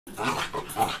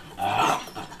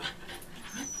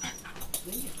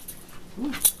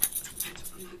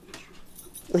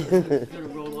Gonna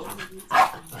roll over.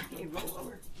 Okay, roll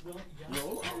over.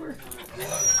 Roll over.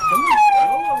 Come on,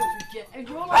 roll over for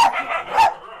Jessica. Roll over.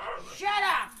 Shut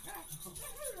up.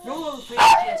 Roll over for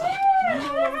Aunt Jessica. Can you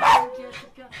roll over for Aunt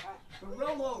Jessica?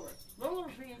 Roll over. Roll over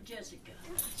for Aunt Jessica.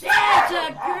 That's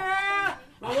a girl.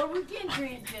 Roll over again for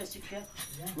Aunt Jessica.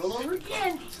 Roll over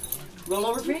again. Roll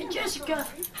over for Aunt Jessica.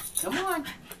 Come on.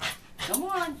 Come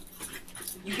on.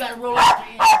 You gotta roll over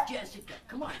for Aunt Jessica.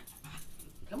 Come on.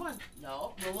 Come on.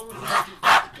 No, roll over for Aunt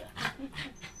Jessica.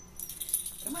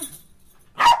 Come on.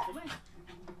 Come on.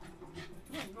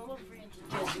 Come on, roll over for Aunt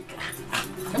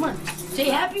Jessica. Come on. Say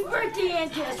happy birthday,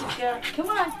 Aunt Jessica. Come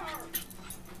on.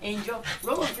 Angel,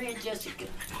 roll over for Aunt Jessica.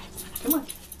 Come on.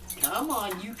 Come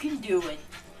on, you can do it.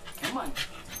 Come on.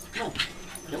 Come on.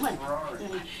 Come on.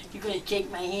 You're going to take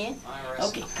my hand?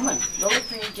 Okay, come on. Roll over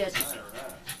for Aunt Jessica.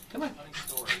 Come on.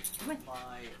 Come on.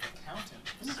 My accountant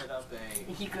set up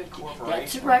a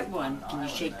That's the right one. Can you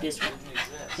shake this one?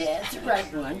 That's the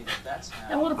right one.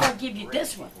 Now what if I give you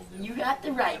this one? You got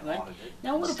the right one.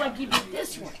 Now what if I give you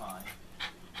this one?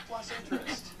 plus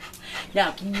interest.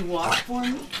 Now can you walk for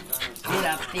me? Get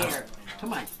up there.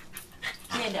 Come on.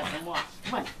 Stand up and walk.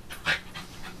 Come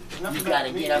on. You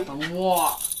gotta get up and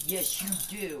walk. Yes, you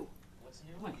do.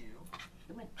 Come on.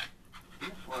 Come on.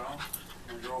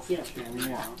 Well, Get up there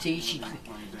and walk. See,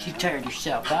 she tired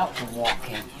herself out from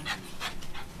walking.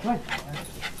 Come on.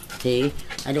 See,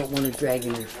 I don't want to drag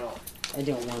her. I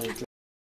don't want to.